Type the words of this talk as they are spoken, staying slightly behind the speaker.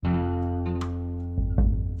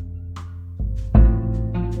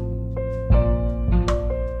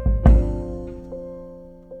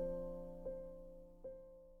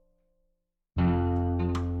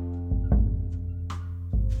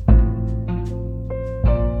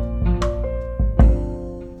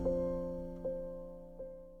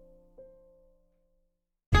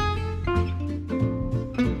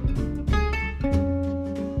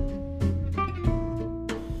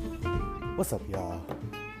What's up, y'all?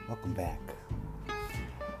 Welcome back.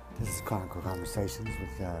 This is Chronicle Conversations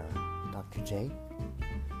with Dr. J.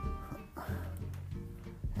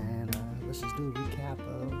 And let's just do a recap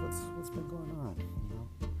of what's been going on. You know,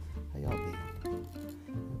 how y'all been?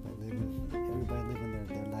 Everybody living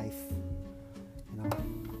their life. You know,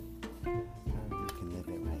 how we can live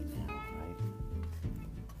it right now, right?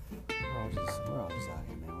 We're all just out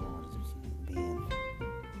here, man. We're all just being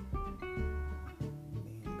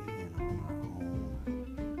on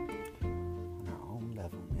our own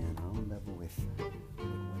level, man. Our own level with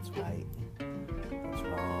what's right, what's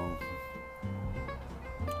wrong,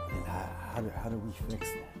 and how do we fix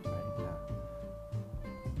that, right?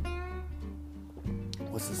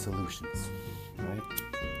 What's the solutions, right?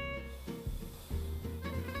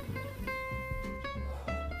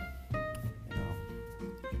 You know,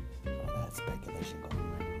 all that speculation going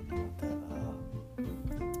around about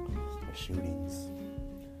the shootings.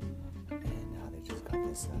 And now they just got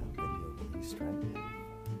this video released, right?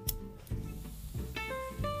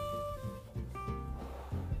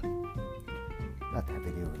 Got that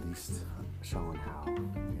video released showing how,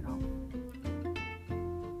 you know,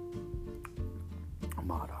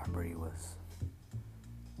 Ahmaud Arbery was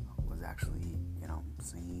actually, you know,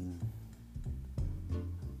 seen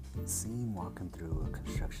walking through a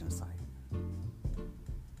construction site.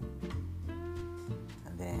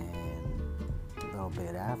 And then a little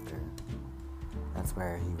bit after, that's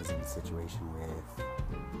where he was in a situation with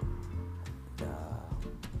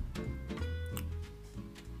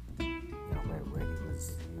where he was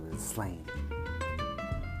slain,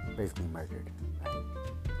 basically murdered, right?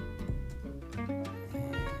 And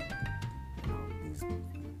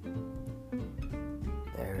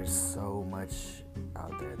there's so much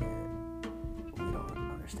out there that we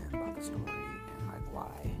don't understand about the story and like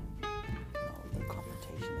why, the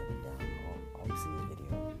confrontation that went down. All we see is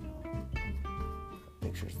video,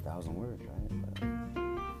 pictures, 1,000 words, right? But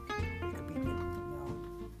it could be,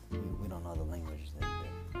 we don't know the language that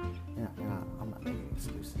I'm not making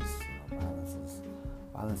excuses.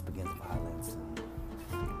 Violence begins violence, and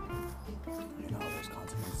there's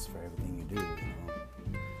consequences for everything you do.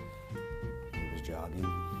 He was jogging,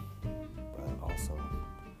 but also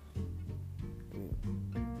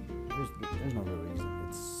there's no real reason.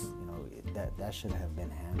 It's that should have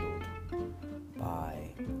been handled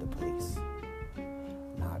by the police,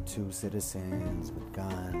 not two citizens with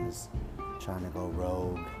guns trying to go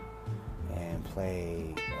rogue and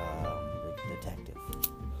play detective.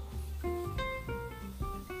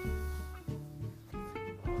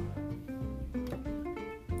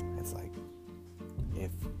 It's like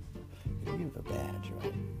if you have a badge,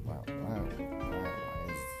 right? Why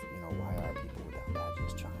are people without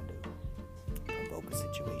badges trying to provoke a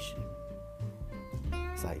situation?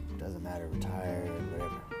 It's like, doesn't matter, retired,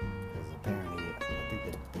 whatever. Because apparently, I think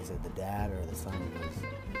that they said the dad or the son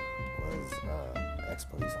was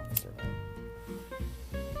ex-police officer, right?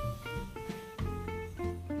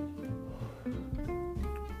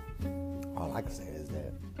 All I can say is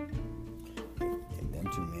that if them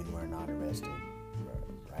two men were not arrested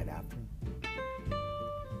right after,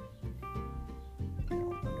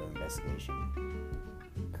 under investigation,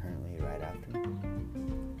 currently right after,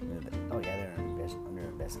 they're under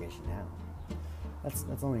investigation now.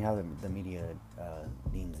 That's only how the media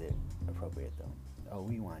deems it appropriate, though. Oh,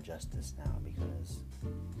 we want justice now because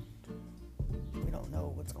we don't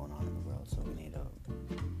know what's going on in the world, so we need to,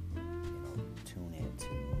 tune it to,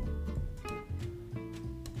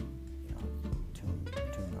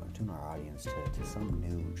 tune our audience to some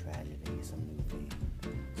new tragedy, some new thing,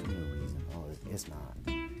 some new reason. Oh, it's not.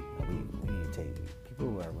 We need to take people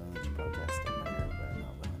who are willing to protest the murder, but are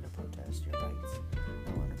not willing to protest your rights,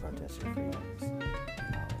 not willing to protest your freedoms.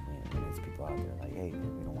 When it's people out there like, hey,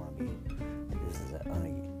 we don't want to be. This is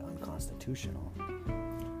unconstitutional.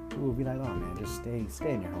 People will be like, oh man, just stay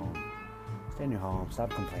in your home. Stay in your home.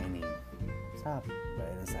 Stop complaining. Stop.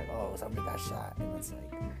 But it's like, oh, somebody got shot. And it's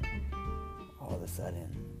like, all of a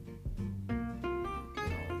sudden,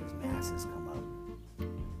 these masses come up.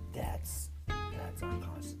 That's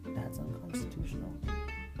unconstitutional.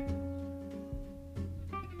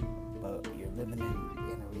 But you're living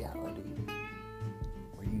in a reality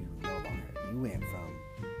where you no longer, you went from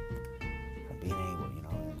being able, and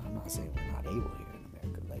I'm not saying we're not able here in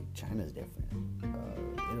America. Like, China's different.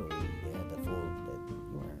 Italy, they had that you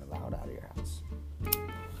weren't allowed out of your house.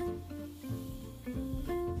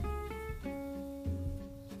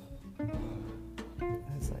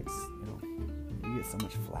 And it's like, you get so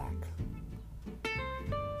much flack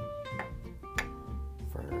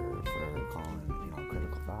for calling,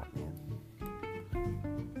 critical thought, man.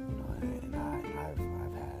 And I've had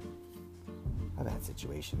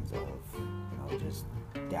situations of, just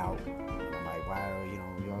doubt. And I'm like, why are, you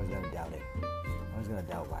always gotta doubt it. I was gonna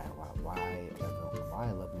doubt why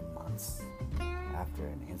 11 months after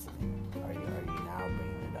an incident are you now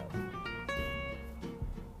bringing it up?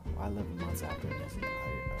 Why 11 months after an incident are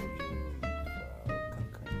you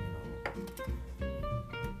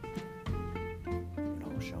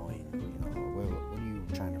showing, what are you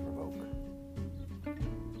trying to provoke?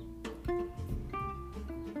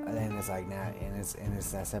 And then it's like now, and it's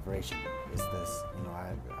that separation. It's this,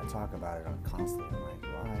 I talk about it constantly. I'm like,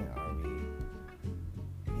 why are we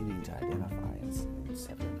needing to identify in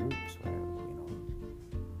separate groups where,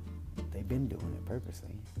 they've been doing it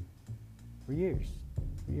purposely for years.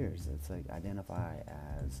 It's like identify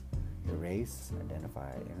as your race,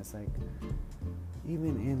 identify, and it's like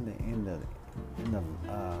even in the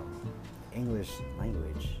English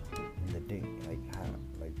language, the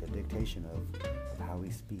dictation of how we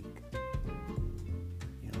speak,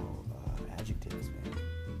 adjectives, man.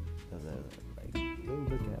 Really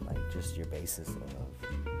look at just your basis of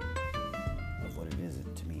what it is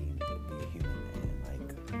to mean to be a human,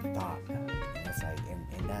 and thought. And it's like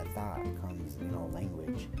in that thought comes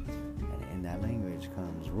language, and in that language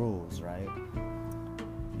comes rules, right?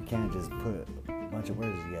 You can't just put a bunch of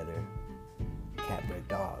words together, cat, brick,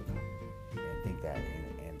 dog, and think that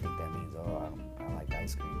means I like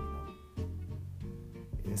ice cream.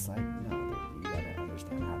 It's like no, you gotta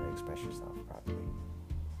understand how to express yourself properly.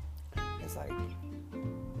 It's like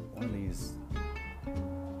one of these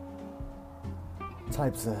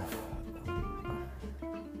types of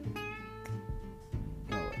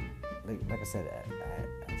like I said,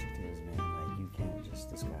 adjectives, man. You can't just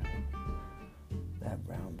describe that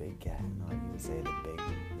brown big cat. No, you would say the big.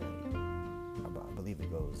 I believe it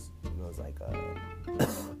goes like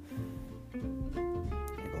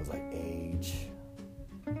it goes like age,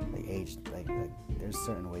 like there's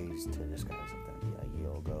certain ways to describe something. Like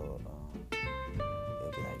you'll go,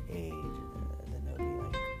 it'll be like age, and then it'll be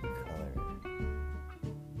like color,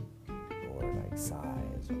 or like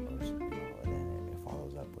size, or and then it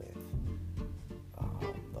follows up with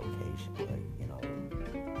location,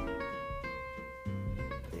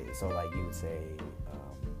 so like you would say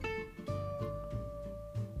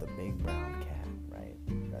the big brown cat, right?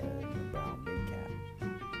 The brown big cat.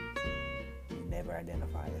 You never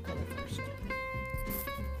identify the color first.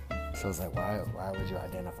 So it's like, why would you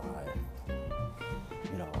identify?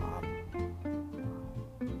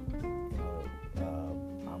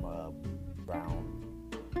 I'm a brown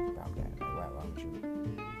cat. Like, why don't you?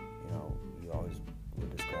 You always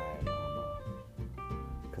would describe,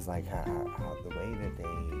 because like how the way that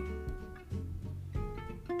they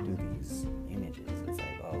do these images, it's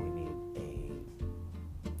like, oh, we need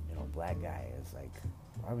a black guy. It's like,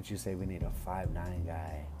 why would you say we need a 5'9"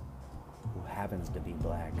 guy who happens to be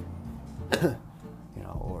black?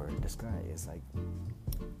 Or describe, it's like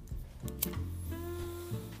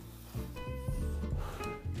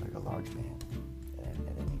a large man, and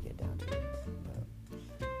then you get down to it. But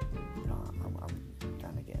I'm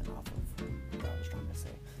kind of getting off of what I was trying to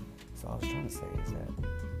say. So I was trying to say is that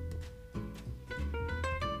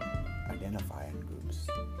identifying groups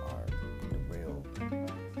are the real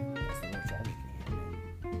tragedy here, man.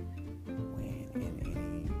 When in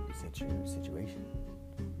any situation,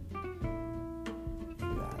 you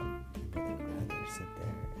got people that would rather sit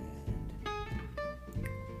there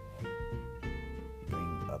and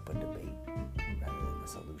bring up a debate rather than a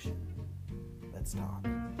solution. Let's talk.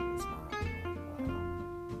 Let's not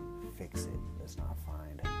fix it. Let's not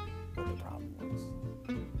find what the problem was.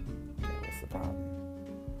 Okay, what's the problem?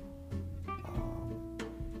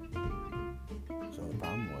 So the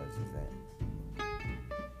problem is that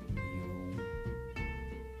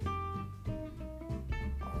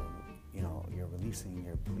you're releasing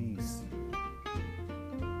your police,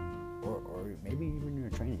 or maybe even you're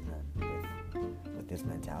training them with this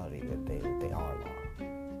mentality that they are law.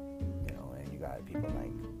 And you got people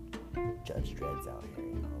like Judge Dredd's out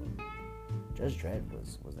here. Judge Dredd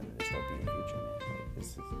was in a dystopian future, man. Like, this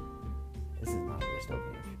is not a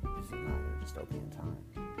dystopian. This is not a dystopian time.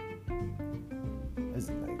 This is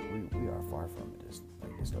like we are far from this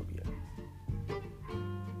dystopia.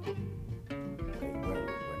 Like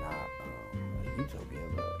we're not a utopia,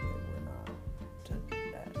 but we're not to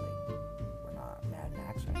that. We're not Mad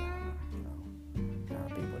Max right now. Now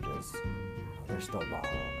people just there's still law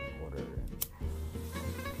and order.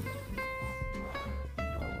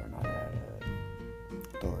 We're not at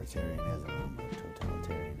authoritarianism or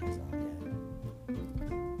totalitarianism yet.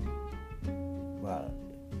 But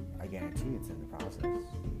I guarantee it's in the process.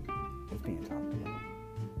 It's being talked about.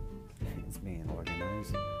 It's being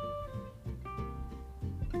organized.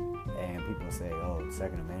 people say, oh,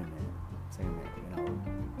 Second Amendment, you know,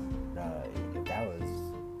 if that was,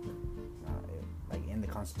 like in the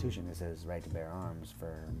Constitution, it says right to bear arms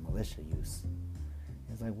for militia use.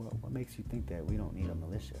 It's like, well, what makes you think that we don't need a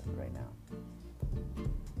militia right now?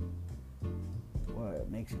 What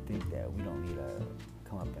makes you think that we don't need to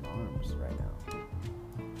come up in arms right now?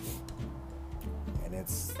 And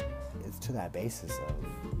it's to that basis of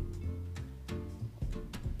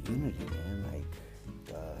unity, man. Like,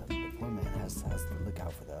 the poor man has to look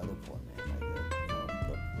out for the other poor man. Like,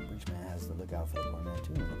 the rich man has to look out for the poor man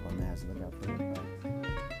too, and the poor man has to look out for everybody.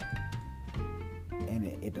 And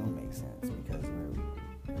it don't make sense because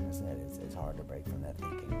like I said, it's hard to break from that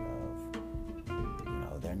thinking of, you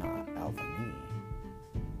know, they're not out for me.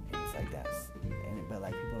 And it's like but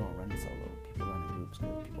like people don't run solo. People run in groups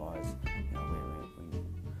because people always, you know,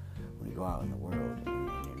 when you go out in the world and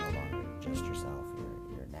you're no longer just yourself,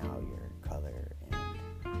 you're now your color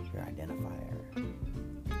and your identifier.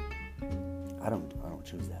 I don't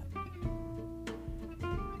choose that.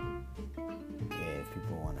 If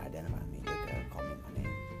people want to identify me, they could call me my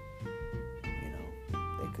name. You know,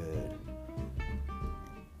 they could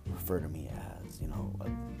refer to me as, you know,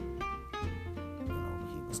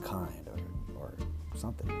 he was kind or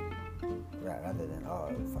something, rather than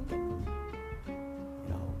fucking, you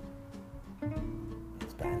know,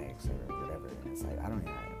 Hispanics or whatever. And it's like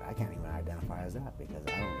I can't even identify as that because I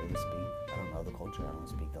don't really speak. I don't know the culture. I don't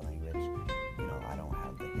speak the language. You know, I don't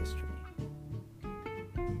have the history.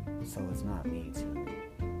 So it's not me to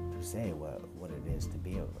say what it is to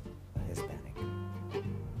be a Hispanic.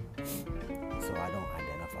 So I don't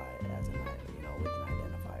identify as with an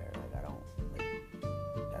identifier. Like I don't. Like,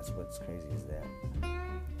 that's what's crazy is that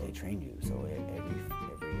they train you. So every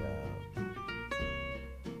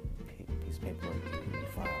piece of paperwork you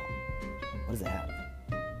file, what does it have?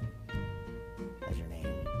 Has your name.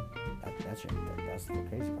 That's the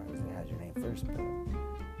crazy part is it has your name first, but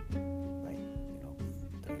like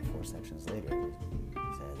 3 or 4 sections later it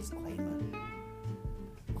says claimant.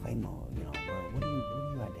 You know, well, what do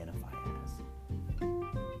you identify as?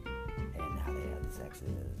 And how they have the sexes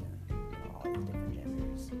and all these different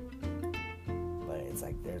genders. But it's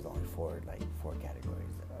like there's only four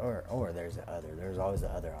categories, or there's always the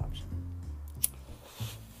other option.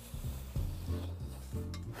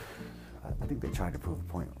 I think they tried to prove a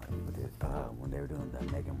point with it when they were doing the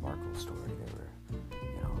Meghan Markle story. They were,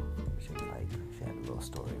 she had a little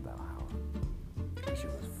story about how when she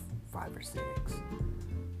was 5 or 6,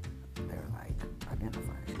 they were like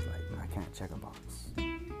identifying. She's like, I can't check a box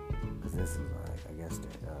because this is like, I guess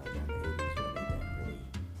during the 80s where they didn't really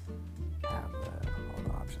have all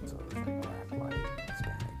the options. So it was like black, white,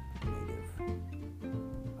 Hispanic, Native,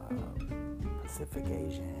 Pacific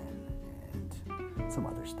Asian, and some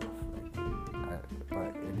other stuff.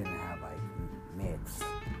 But it didn't have like mix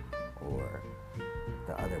or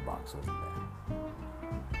the other box wasn't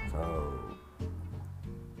there. So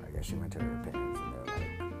I guess she went to her parents and they're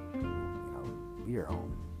like, be your own.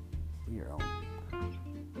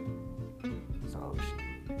 So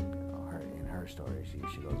in her story, she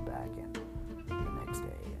goes back and the next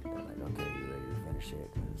day and they're like, okay, you ready to finish it?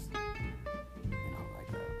 Because,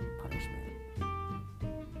 like a punishment.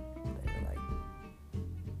 They were like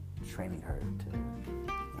training her to,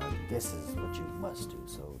 this is what you must do,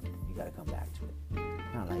 so you gotta come back to it.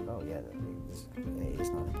 Not like, oh yeah, it's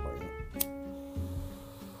not important.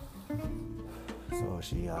 So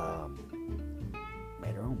she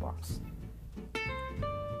made her own box.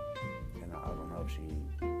 And I don't know if she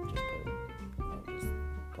just put just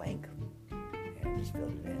blank and just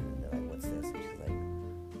filled it in and they're like, what's this? And she's like,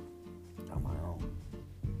 on my own.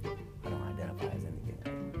 I don't identify as anything. I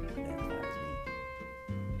identify as me.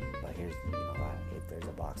 But here's, if there's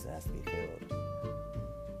a box that has to be filled,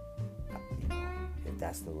 if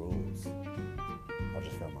that's the rules, I'll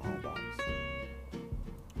just fill my own box.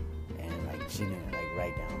 And she didn't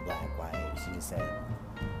write down black, white. She just said,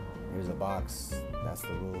 here's a box, that's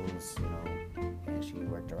the rules, and she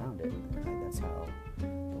worked around it. And that's how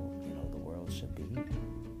the world should be.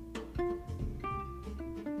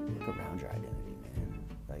 Work around your identity, man.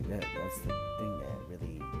 That's the thing that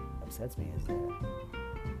really upsets me is that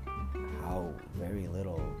how very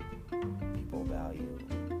little people value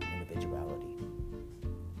individuality.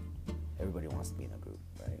 Everybody wants to be in a group,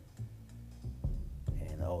 right?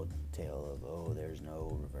 And the old tale of, there's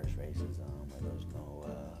no reverse racism, or there's no,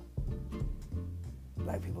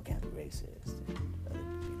 black people can't be racist, and other,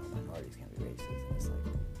 minorities can't be racist, and it's like,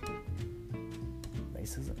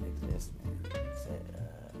 racism exists, man.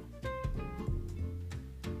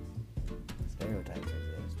 Stereotypes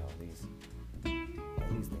exist, all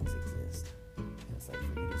these things exist. And it's like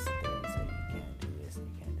for you to sit there and say,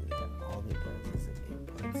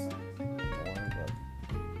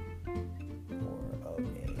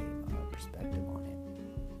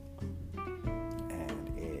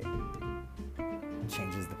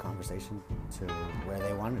 changes the conversation to where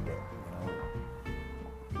they wanted it.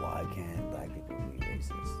 Why can't black people be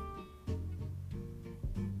racist?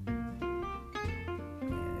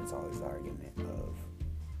 And it's always the argument of,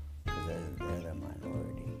 because they're the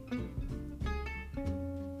minority.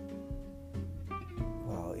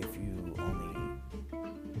 Well, if you only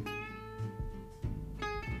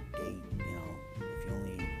date, if you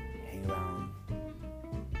only hang around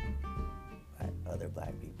other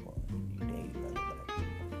black people, and you date other black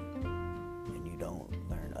people, and you don't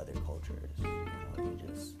learn other cultures, you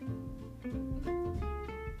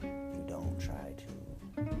don't try to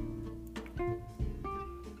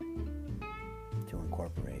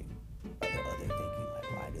incorporate other thinking, like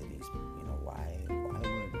why do these, why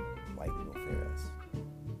would white people fear us?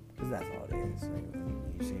 Because that's all it is. Like,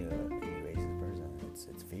 when you see any racist person,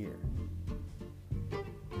 it's fear.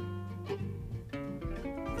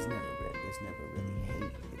 It's never really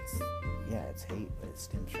hate. It's hate, but it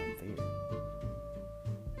stems from fear.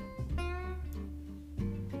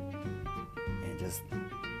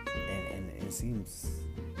 And it seems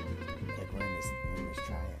like we're in this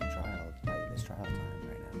trial time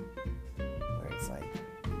right now, where it's like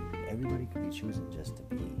everybody could be choosing just to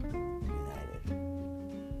be united,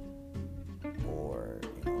 or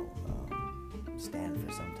stand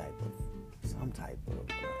for some type of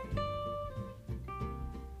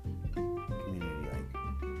community, like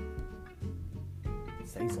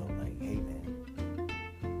say so, like, hey man,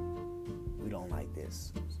 we don't like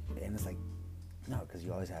this, and it's like, no, because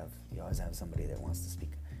you always have somebody that wants to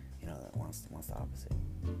speak, that wants the opposite,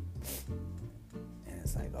 and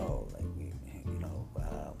it's like, oh, like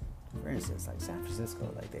for instance, like San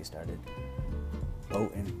Francisco, like they started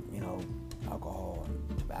voting, alcohol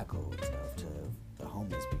and tobacco and stuff to the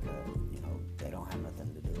homeless because they don't have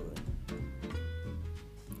nothing to do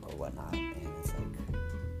or whatnot, and it's like,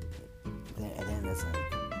 then it's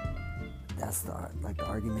like, that's the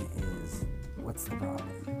argument is, what's the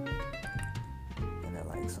problem? And they're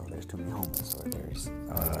like, so there's too many homeless, or there's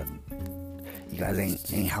you guys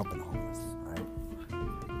ain't helping the homeless,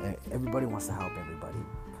 right? Everybody wants to help everybody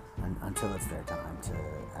until it's their time to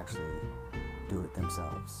actually do it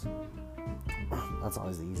themselves. That's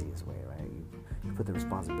always the easiest way, right? You put the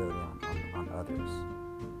responsibility on others,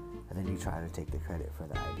 and then you try to take the credit for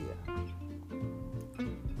the idea.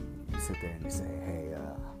 You sit there and you say, hey,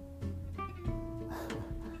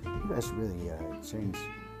 you guys should really change.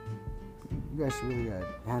 You guys should really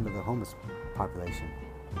handle the homeless population.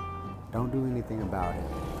 Don't do anything about it.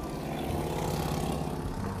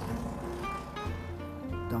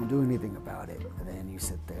 Don't do anything about it. And then you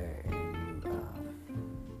sit there and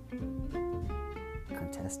you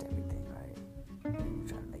contest everything, right? And you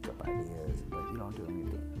try to make up ideas, but you don't do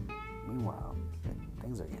anything. Meanwhile,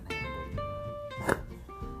 things are getting handled.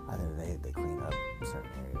 Either they clean up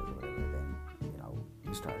certain areas or whatever, then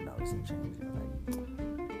you start noticing change.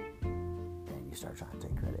 And you start trying to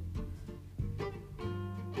take credit.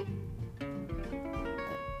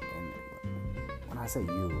 And when I say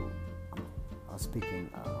you, I'm speaking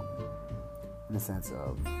in the sense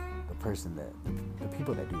of the person the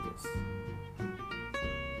people that do this.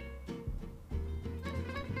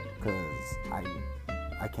 Because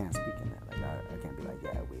I can't speak in that. Like I can't be like,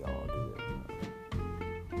 yeah, we all do it.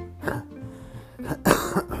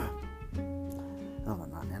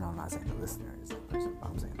 And I'm not saying the listener is that person, but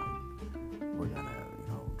I'm saying like we're gonna,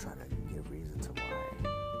 try to give reason to why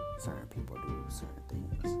certain people do certain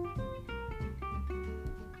things.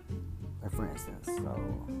 Like for instance, so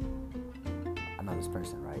I know this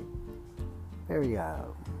person, right? Very that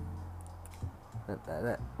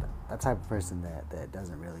type of person that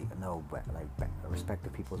doesn't really know respect to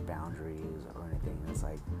people's boundaries or anything. It's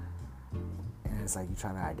like you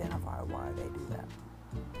try to identify why they do that.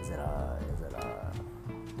 Is it a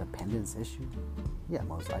dependence issue? Yeah,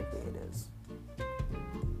 most likely it is.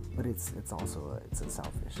 But it's also a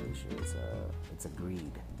selfish issue. It's a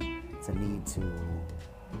greed. It's a need to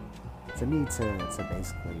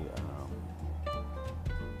basically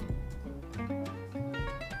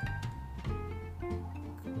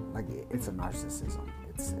it's a narcissism.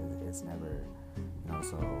 It's never,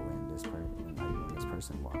 so when this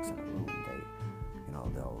person walks in a room, they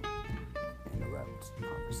they'll interrupt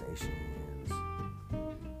conversations,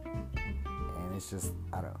 and it's just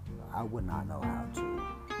I would not know how to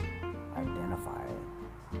identify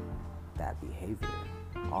that behavior.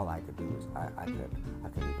 All I could do is I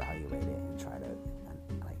could evaluate it and try to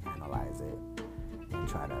analyze it and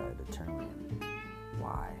try to determine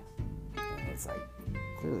why. And it's like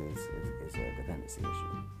clearly it's a dependency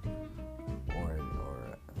issue, or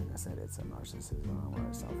like I said, it's a narcissism or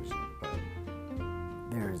a selfishness. But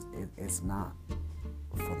it's not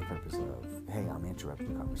for the purpose of, hey, I'm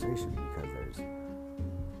interrupting the conversation because there's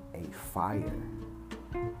a fire,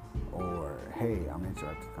 or hey, I'm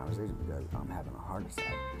interrupting the conversation because I'm having a heart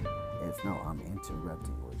attack. It's no, I'm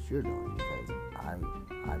interrupting what you're doing because I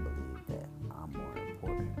believe that I'm more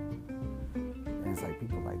important. And it's like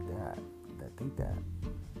people like that think that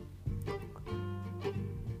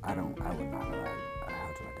I would not know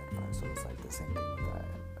how to identify. So it's like the same thing with that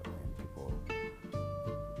when people,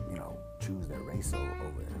 choose their race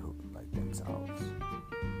over who, like themselves.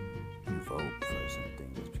 You vote for a certain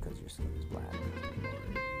thing just because your skin is black, or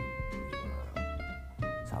you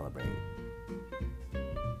celebrate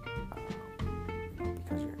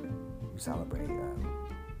because you celebrate.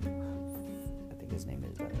 I think his name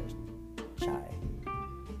is Shy,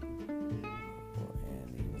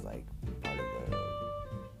 and he was like part of the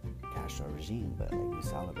Castro regime, but like you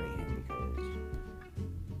celebrate him because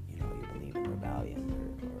you believe in rebellion,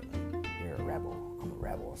 or like you're a rebel. I'm a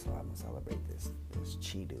rebel, so I'm gonna celebrate this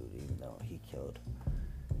Chi dude, even though he killed,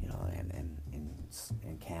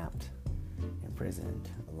 and camped, imprisoned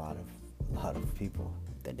a lot of people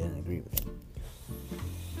that didn't agree with him.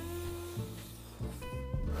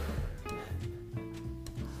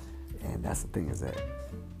 And that's the thing, is that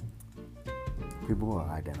people will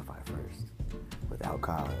identify first without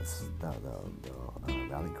cause, the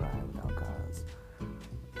rally cry without cause,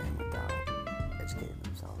 and without educating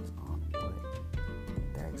themselves on what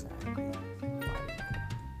they're exactly fighting for.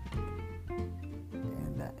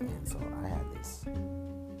 And so I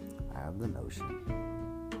have the notion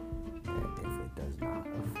that if it does not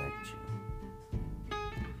affect you,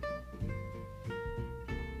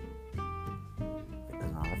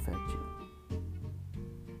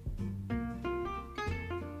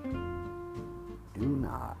 do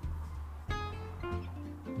not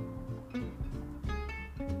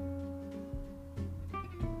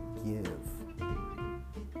give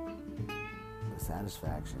the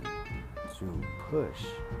satisfaction to push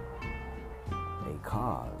a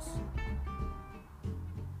cause.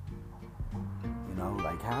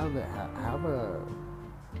 Like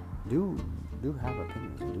do have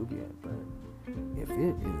opinions and do be it, but if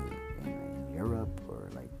it is in Europe or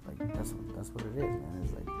like that's what it is, man.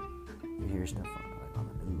 It's like you hear stuff on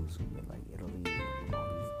the news with like Italy and all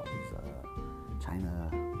these China.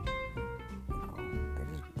 They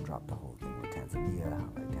just dropped the whole thing with Tanzania.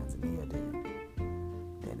 Like Tanzania didn't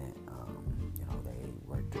they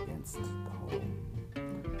worked against the whole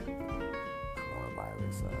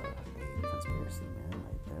coronavirus conspiracy, man.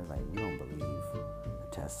 Like they're like, we don't believe the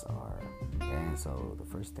tests are. And so the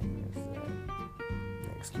first thing is that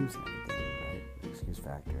the excuse and everything, right? The excuse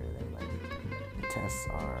factor. They're like, the tests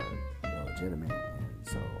are illegitimate, and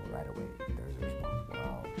so right away there's a response.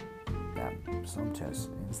 Well, that some tests,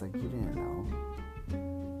 and it's like, you didn't know.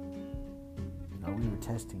 We were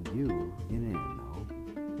testing you. You didn't know.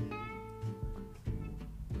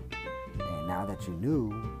 And now that you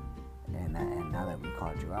knew, and now that we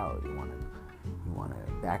called you out, you want to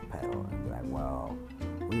backpedal and be like, well,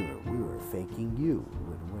 we were faking you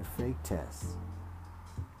with fake tests.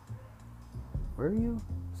 Were you?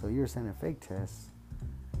 So you were sending fake tests.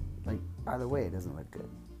 Like, either way, it doesn't look good.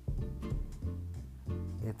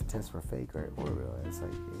 If the tests were fake or real, it's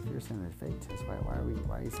like, if you're sending us fake tests, why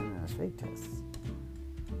are you sending us fake tests?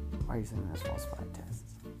 Why are you sending us falsified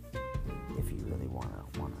tests? If you really want a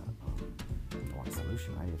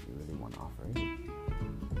solution, right? If you really want to offer it,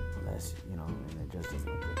 unless and it just doesn't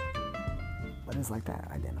look good. But it's like that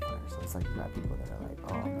identifier. So it's like you got people that are like,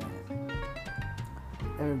 oh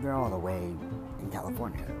man, they're all the way in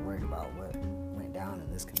California. They're worried about what went down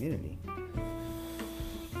in this community,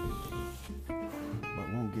 but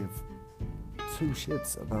won't give two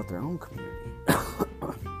shits about their own community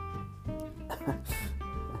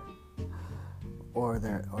or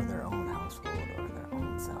their own household or their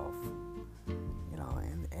own self.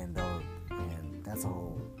 And that's a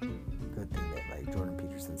whole good thing that like Jordan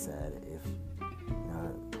Peterson said. If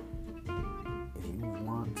you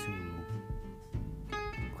want to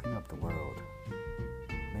clean up the world,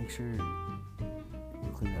 make sure you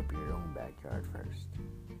clean up your own backyard first.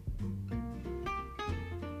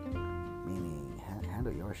 Meaning,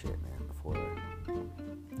 handle your shit, man, before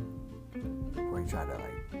you try to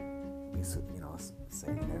like be,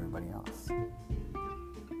 saving everybody else.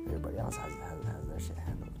 Everybody else has their shit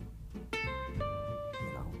handled, and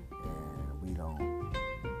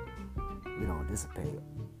we don't dissipate,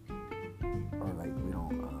 or like we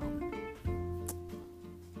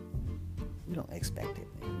don't expect it,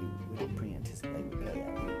 man. We don't pre-anticipate. We don't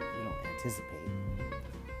anticipate.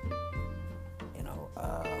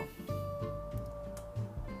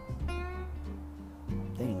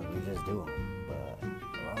 Things, we just do them. But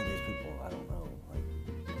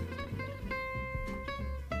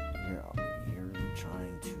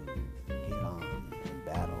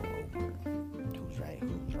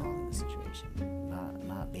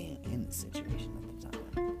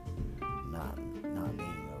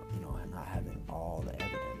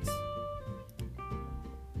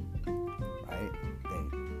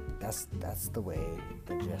that's the way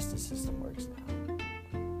the justice system works now.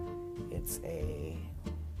 It's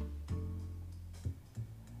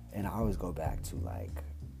and I always go back to like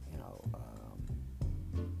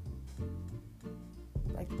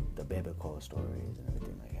the biblical stories and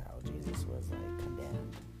everything, like how Jesus was like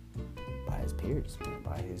condemned by his peers, man,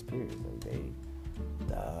 by his peers. Like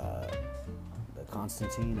the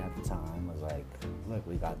Constantine at the time was like, look,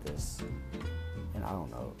 we got this, and I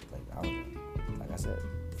don't know, like I said,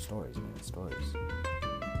 stories, man, stories.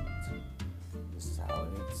 This is how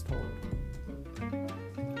it's told.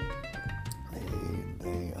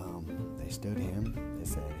 They stood him. They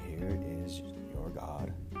said, "Here is your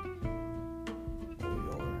God, or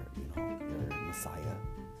your Messiah.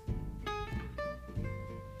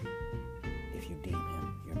 If you deem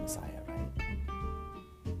him your Messiah, right?"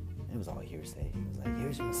 It was all hearsay. It was like,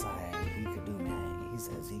 "Here's your Messiah. He could do that. He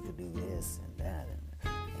says he could do this and that,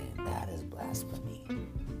 and that is blasphemy.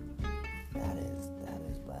 That is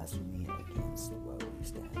blasphemy against what we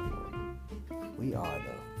stand for. We are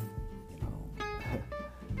the,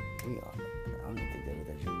 we are. I don't even think they were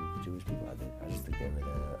the Jewish people. I just think they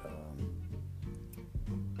were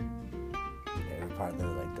they were part of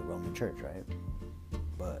the Roman Church, right?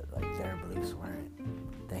 But like their beliefs weren't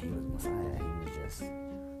that he was Messiah. He was just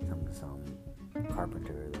some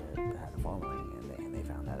carpenter that had a following, and they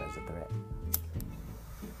found that as a threat.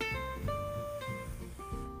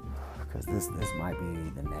 Because this might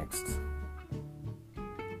be the next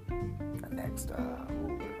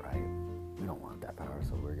ruler, right? We don't want that power,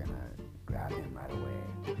 so we're gonna grab him right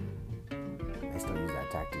away. They still use that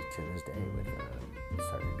tactic to this day with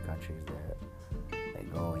certain countries that they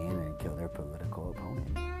go in and kill their political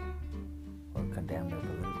opponent or condemn their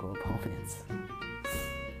political opponents.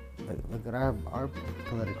 Look at our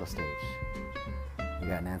political stage. You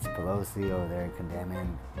got Nancy Pelosi over there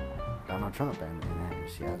condemning Donald Trump, and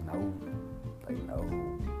she has no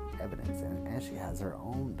evidence, and she has her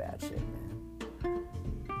own bad shit, man.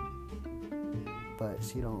 But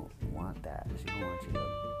she don't want that. She don't want you to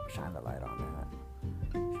shine the light on that.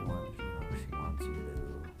 She wants you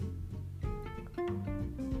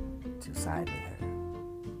to side with her.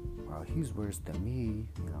 Well, he's worse than me,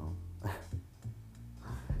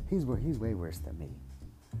 He's way worse than me,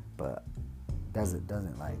 but doesn't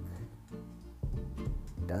deny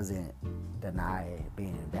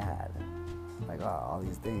being bad. Like, all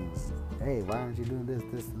these things. Hey, why aren't you doing this,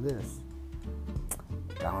 and this?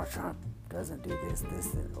 Donald Trump doesn't do this,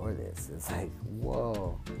 or this. It's like,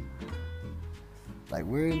 whoa. Like,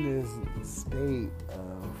 we're in this state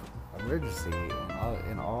of emergency,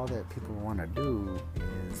 and all that people want to do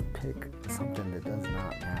is pick something that does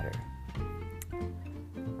not matter.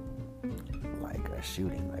 Like a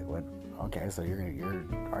shooting. Like, what? Okay, so you're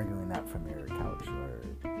arguing that from your couch, or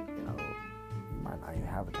you might not even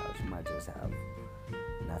have a couch. You might just have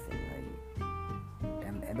nothing.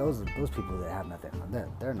 And those people that have nothing, they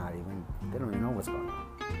don't even know what's going on.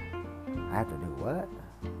 I have to do what?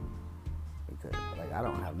 Because I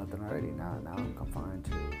don't have nothing already. Now I'm confined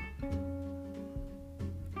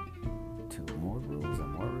to more rules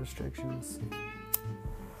and more restrictions.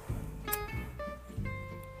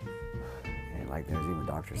 And there's even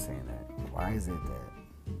doctors saying that. Why is it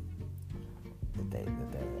that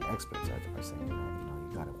the experts are saying that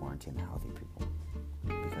you gotta quarantine the healthy people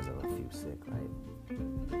because of a few sick, right?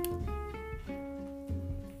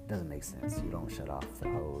 Doesn't make sense. You don't shut off the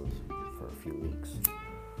hose for a few weeks.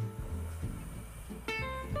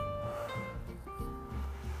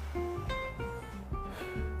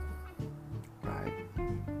 Right?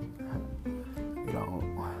 You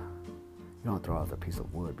don't throw out a piece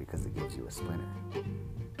of wood because it gives you a splinter.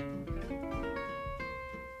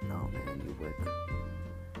 No, man,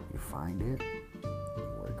 you find it, you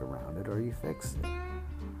work around it, or you fix it.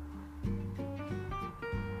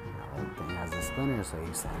 The thing has a splinter, so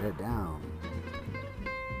you sand it down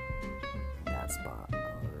in that spot,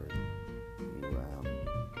 or you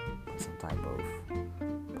put some type of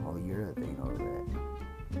polyurethane over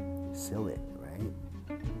it, seal it, right?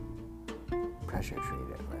 Pressure treat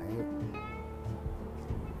it, right?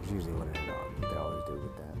 It's usually what they always do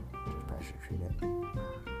with that, just pressure treat it.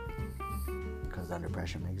 Because under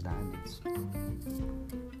pressure makes diamonds.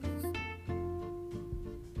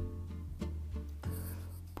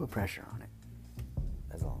 Put pressure on it.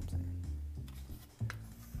 That's all I'm saying.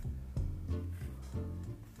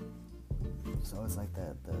 So it's like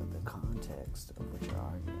the context of what you're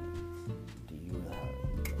arguing. Do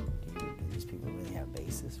these people really have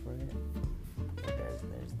basis for it? There's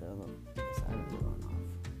the sirens going off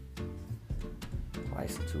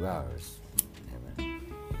twice in 2 hours.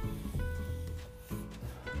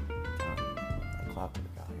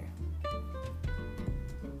 Clockwork out here.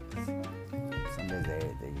 does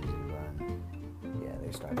they usually run? Yeah,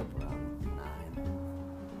 they start up around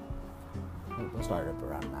 9. They'll start up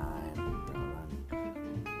around 9.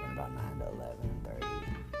 Run about 9 to 11:30,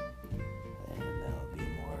 and they'll be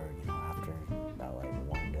more, after about like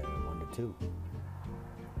 1 to 2,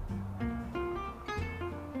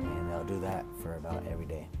 and they'll do that for about every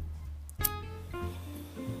day.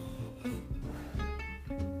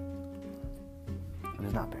 And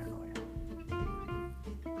it's not paranoia,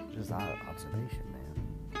 it's just observation, man.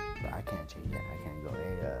 But I can't change that. I can't go,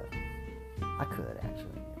 hey, I could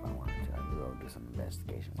actually, if I wanted to. I could go do some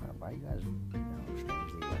investigation. Why you guys,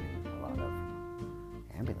 strangely running a lot of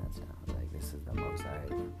ambulance now? Like, this is the most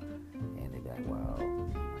I've, and they'd be like, well,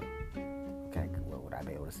 okay, well, would I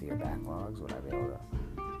be able to see your backlogs? Would I be able to,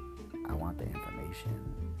 I want the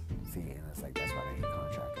information. See, and it's like, that's why they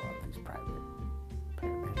contract a lot of these private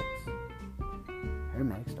paramedics.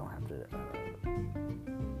 Paramedics don't have to,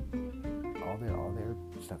 all their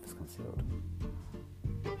stuff is concealed.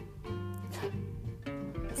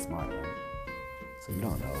 It's smart, right? So you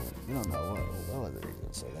don't know what was the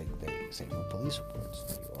reason. So like they say with police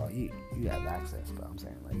reports, you have access, but I'm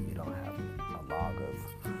saying like you don't have a log of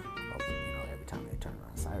every time they turn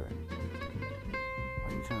on a siren. Why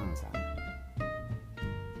are you turning on a siren?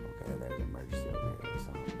 Okay, there's an emergency over here or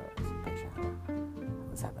something, but it's a patient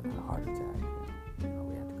was having a heart attack.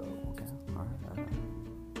 We had to go. Okay, all right.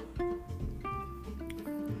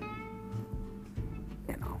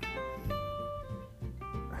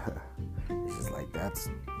 It's just like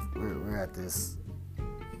we're at this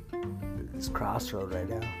crossroad right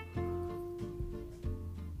now.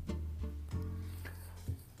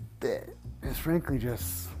 That is frankly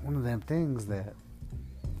just one of them things that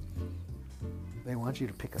they want you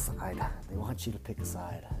to pick a side. They want you to pick a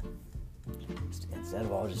side instead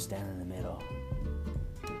of all just standing in the middle.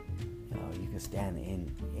 You can stand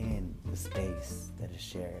in the space that is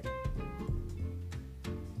shared.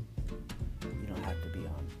 You don't have to be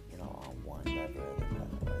on one lever or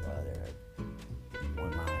the other,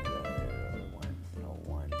 one line or the other, or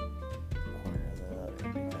one corner or the other.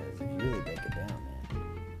 Because if you really break it down,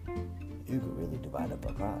 man, you could really divide up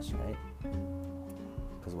across, right?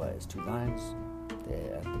 Because what, it's 2 lines?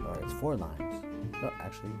 Or it's 4 lines. No,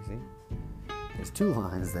 actually, see? There's 2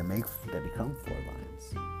 lines that become 4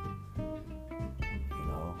 lines.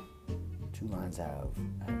 2 lines have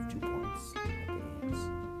 2 points at the ends.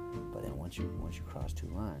 But then once you cross 2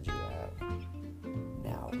 lines, you have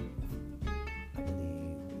now, I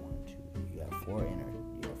believe, 1, 2, you have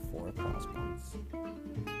 4 cross points,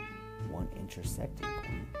 1 intersecting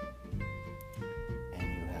point, and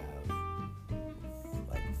you have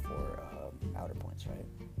like 4 outer points, right?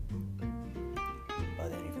 But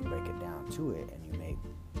then you can break it down to it, and you make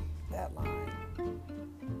that line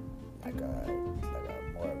like a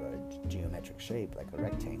more of a geometric shape, like a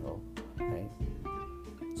rectangle, right?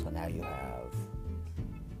 So now you have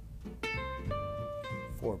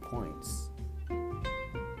 4 points,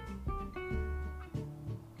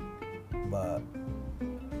 but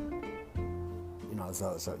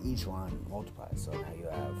so each one multiplies. So now you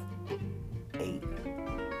have 8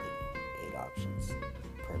 options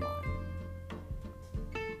per line,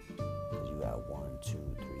 because you got 1,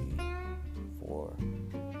 2, 3, 4,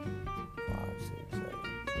 5, 6, 7,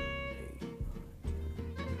 8, 9,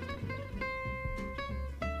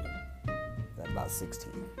 10. About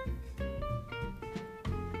 16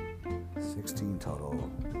 total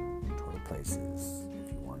places if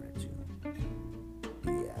you wanted to.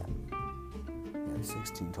 Yeah,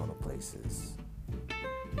 16 total places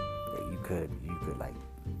that you could like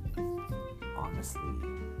honestly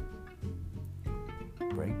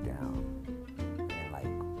break down, and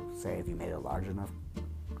like say if you made a large enough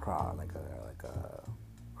cross, like a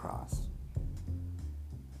cross.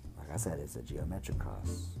 Like I said, it's a geometric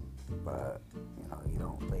cross, but you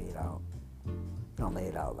don't lay it out. You don't lay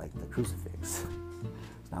it out like the crucifix.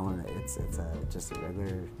 It's not one. It's just a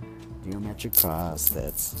regular geometric cross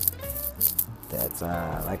that's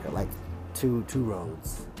like two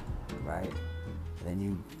roads, right? And then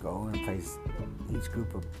you go and place each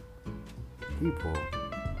group of people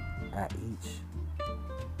at each,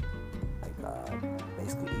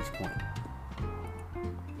 basically each point.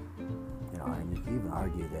 And you can even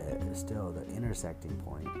argue that still the intersecting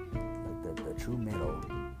point, like the true middle,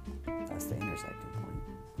 that's the intersecting point,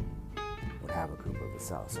 would have a group of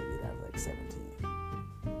itself, so you'd have like 17.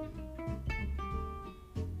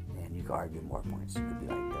 And you could argue more points. You could be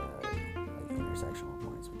like the intersectional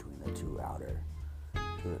points between the 2 outer,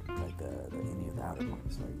 like any of the outer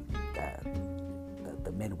points, like that,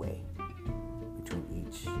 the midway between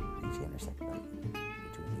each intersect, like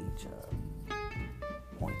between each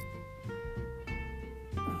point.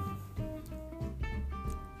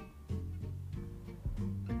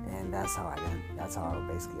 and that's how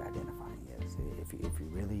basically identifying is. If you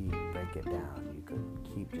really break it down, you could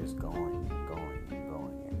keep just going and going and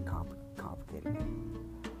going and complicating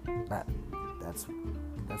it.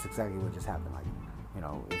 That's exactly what just happened. Like, you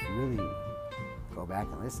know, if you really go back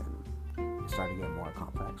and listen, it started to get more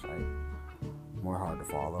complex, right? More hard to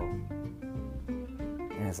follow.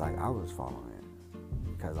 And it's like I was following it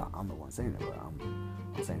because I'm the one saying it, but I'm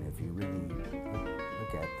saying if you really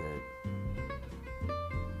look at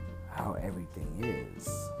how everything is,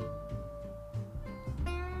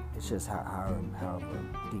 it's just however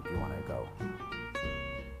deep you want to go.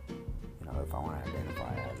 You know, if I want to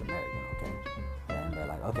identify as American, okay, and they're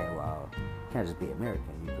like, okay, well, you can't just be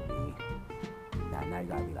American. You could be now you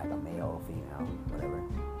gotta be like a male, female, whatever,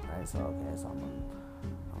 right? So okay, so I'm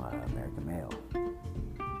an American male.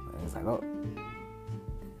 And it's like, oh, you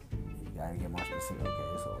gotta get more specific.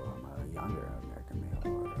 Okay, so I'm a younger American male,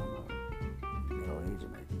 or I'm a middle-aged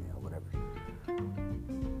American male, whatever.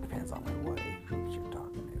 Depends on like what age groups you're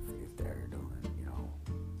talking. If they're doing, you know,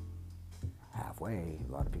 halfway,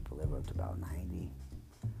 a lot of people live up to about 90.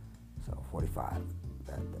 So 45.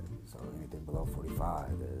 So anything below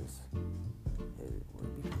 45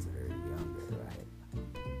 would be considered younger, right?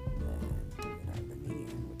 Then you have the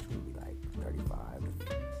median, which would be like 35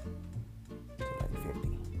 to like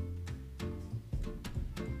 50.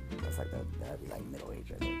 That's like that'd be like middle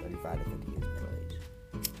age right there. 35 to 50 is middle age.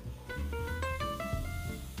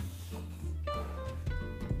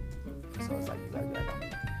 So it's like you gotta be like,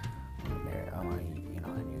 you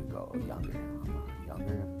know, and you go younger. I'm a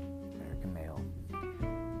younger American male.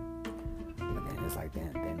 But then it's like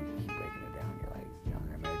then you keep breaking it down. You're like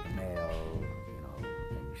younger American male, you know,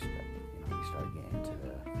 then you start getting to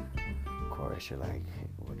the chorus. You're like,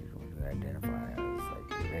 what do you identify as, like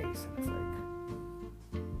your race? And it's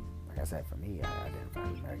like I said, for me, I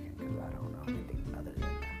identify as American because I don't know anything other than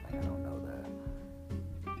that. Like I don't know the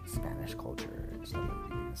Spanish culture and stuff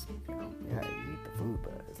like this. You know, yeah, you eat the food,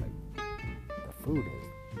 but it's like the food is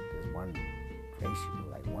one ratio,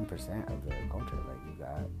 like 1% of the culture. Like you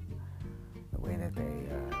got the way that they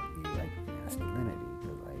view like masculinity,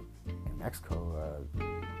 because like in Mexico,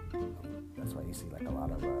 that's why you see like a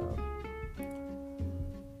lot of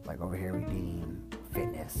like over here we deem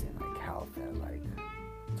fitness and like health as like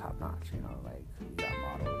top notch. You know, like you got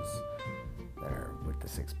models that are with the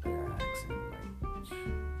six packs and like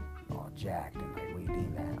all jacked, and like we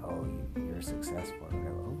deem that, oh, you're successful or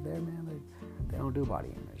whatever. Over there, man, like they don't do body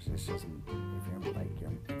image. It's just if you're like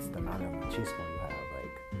it's the amount of machismo you have.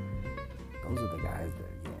 Like those are the guys that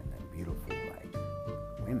are getting them beautiful like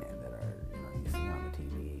women that are, you know, you see on the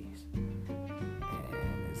TVs,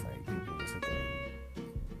 and it's like people just sit there and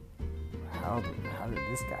how did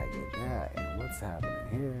this guy get that, and what's happening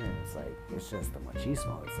here? And it's like it's just the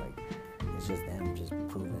machismo. It's like it's just them just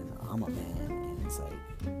proving I'm a man, and it's like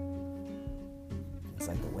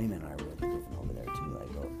the women are really different over there too.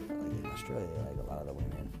 Like in Australia, like a lot of the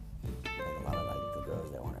women, like a lot of like the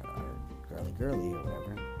girls that are girly or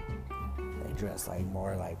whatever, they dress like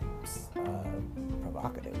more like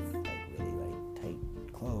provocative, like really like tight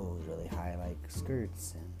clothes, really high like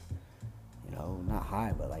skirts, and you know, not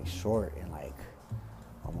high but like short, and like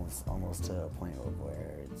almost to a point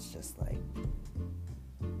where it's just like,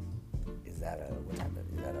 is that a one of them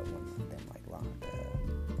like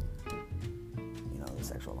you know, the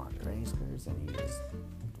sexual lingerie skirts, and you just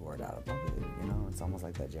wore it out of public? You know, it's almost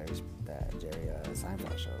like that Jerry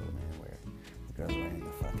Seinfeld show, man, where the girl's wearing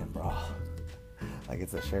the fucking bra like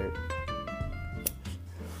it's a shirt.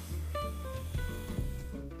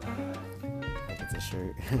 Like it's a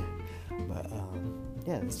shirt. But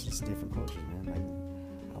yeah, it's just different cultures, man. Like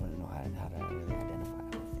I wouldn't know how to really identify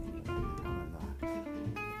everything. You know? I wouldn't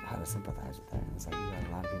know how to sympathize with that. And it's like you got a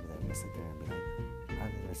lot of people that will sit there and be like,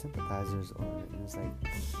 either they're sympathizers, or it's like,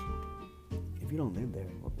 if you don't live there,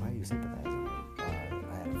 why are you sympathizing? I had a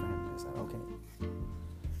friend that's like, okay,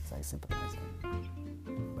 it's like sympathizing,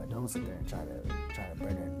 but don't sit there and try to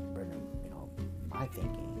burden, you know, my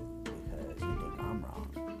thinking because you think I'm wrong.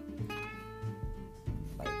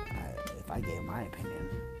 Like if I gave my opinion,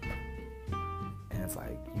 and it's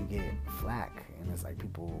like you get flack, and it's like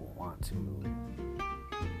people want to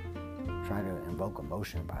try to invoke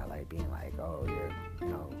emotion by like being like, oh, you're, you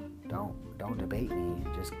know, don't debate me,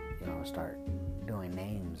 just, you know, start doing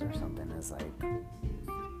names or something. It's like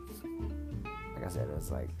I said, it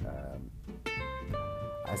was like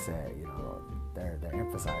I said, you know, they're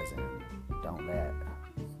emphasizing don't let.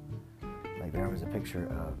 Like there was a picture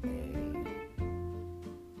of a,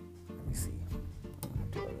 let me see, I'm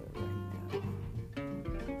gonna do it right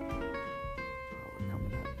now. Oh,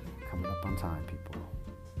 we're coming up on time, people.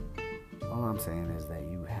 All I'm saying is that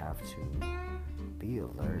you have have to be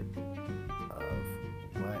alert of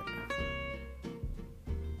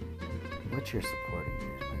what you're supporting.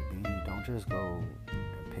 Like, don't just go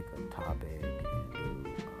and pick a topic and do,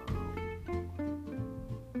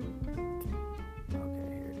 okay,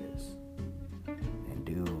 here it is, and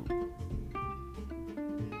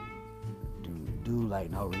do like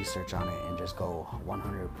no research on it and just go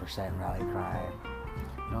 100% rally cry.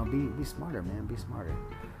 Be smarter, man. Be smarter.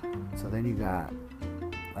 So then you got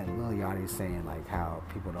like Lil Yachty saying like how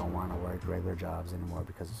people don't want to work regular jobs anymore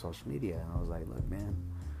because of social media. And I was like, look, man.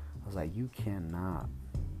 I was like, you cannot.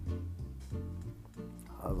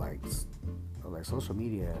 Like social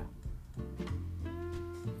media,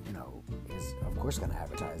 is of course going to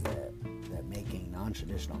advertise that making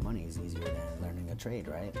non-traditional money is easier than learning a trade,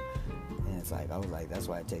 right? And it's like, I was like, that's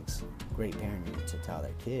why it takes great parenting to tell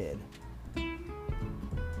their kid,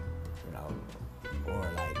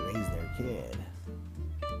 or like raise their kid,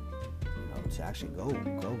 to actually go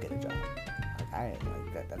get a job.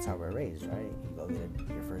 That's how we're raised, right? You go get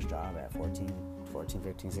your first job at 14,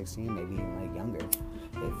 15, 16, maybe even like younger.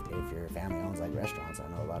 If your family owns like restaurants, I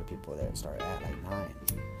know a lot of people that start at like 9.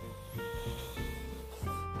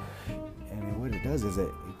 And what it does is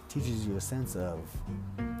it teaches you a sense of,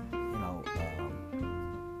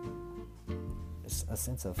 a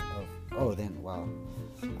sense of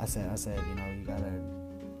I said, you gotta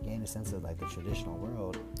gain a sense of like the traditional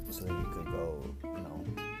world so that you could go,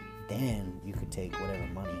 then you could take whatever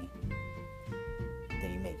money that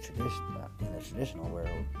you make in the traditional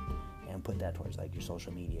world and put that towards like your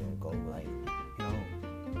social media. Go like, go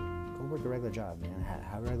work a regular job, man.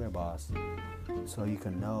 Have a regular boss, so you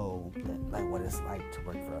can know that, like, what it's like to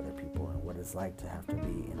work for other people and what it's like to have to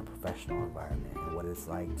be in a professional environment and what it's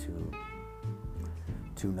like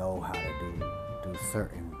to know how to do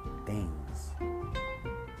certain things,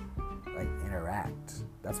 like interact.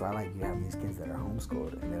 That's why I like you have these kids that are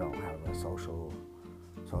homeschooled and they don't have a social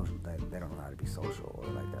they don't know how to be social, or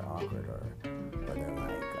like they're awkward, or they're like they don't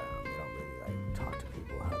really like talk to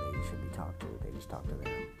people how they should be talked to. They just talk to them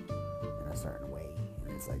in a certain way,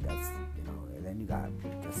 and it's like that's and then you got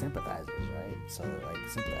the sympathizers, right? So like the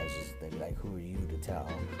sympathizers, they be like, who are you to tell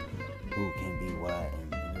who can be what?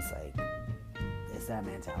 And it's like, it's that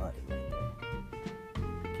mentality right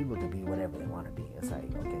there. People can be whatever they want to be. It's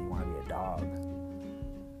like, okay, you want to be a dog,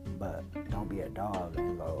 but don't be a dog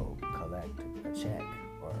and go collect a check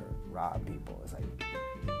or rob people. It's like,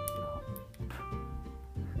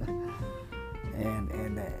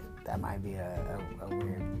 and that might be a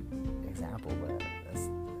weird example, but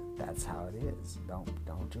that's how it is.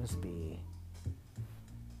 Don't just be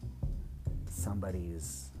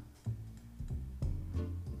somebody's.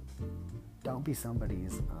 Don't be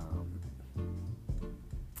somebody's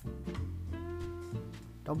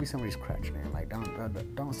crutch, man. Like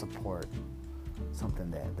don't support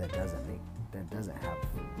something that doesn't have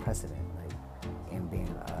precedent, like in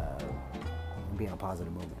being a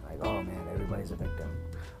positive movement. Like, oh man, everybody's a victim.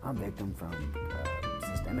 I'm a victim from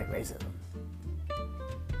systemic racism.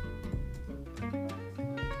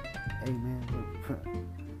 Hey man,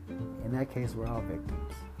 in that case, we're all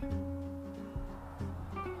victims.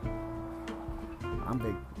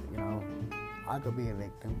 I could be a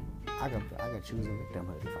victim. I could choose a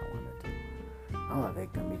victimhood if I wanted to. I'm a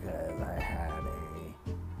victim because I had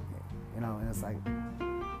and it's like,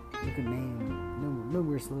 you can name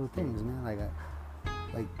numerous little things, man.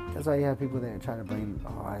 Like that's why you have people that try to blame,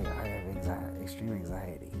 I have extreme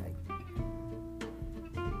anxiety.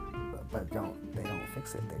 But they don't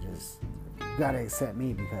fix it. They just, you gotta accept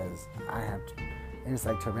me because I have to. And it's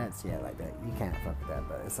like Tourette's, yeah, like that. You can't fuck with that,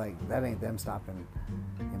 but it's like, that ain't them stopping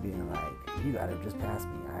and being like, you gotta just pass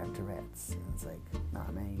me, I have Tourette's. And it's like,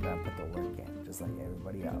 nah, man, you gotta put the work in, just like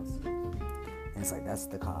everybody else. And it's like, that's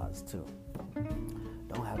the cause, too.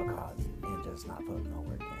 Don't have a cause and just not put no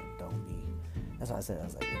work in. Don't be, that's why I said, I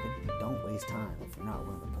was like, don't waste time if you're not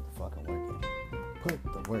willing to put the fucking work in. Put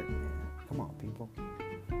the work in. Come on, people.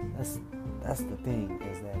 That's the thing,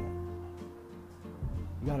 is that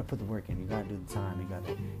you gotta put the work in. You gotta do the time. You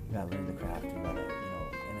gotta learn the craft. You gotta,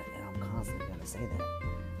 and I'm constantly gonna say that,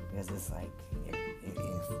 because it's like,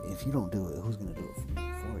 if you don't do it, who's gonna do it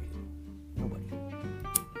for you? Nobody.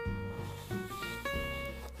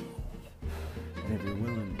 And if you're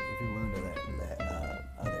willing to let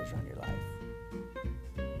others run your life,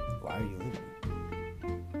 why are you living?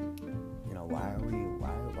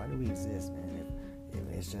 Why do we exist, man? If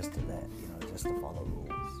it's just to just to follow rules.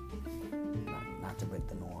 Not to break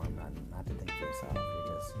the norm, not to think for yourself.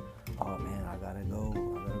 You're just, oh man, I gotta go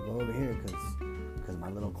over here because my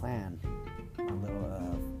little clan, my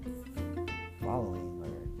little following or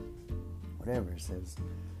whatever says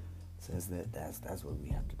says that that's what we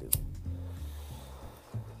have to do.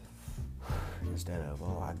 Instead of,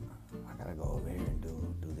 oh, I gotta go over here and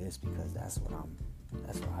do this because that's what I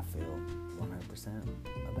feel 100%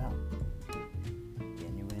 about,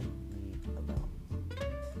 genuinely about.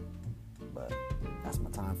 But that's my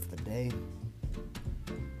time for the day.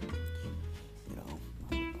 You know,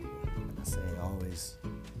 like I say, always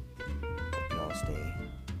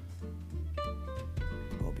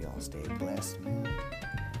hope y'all stay blessed, man.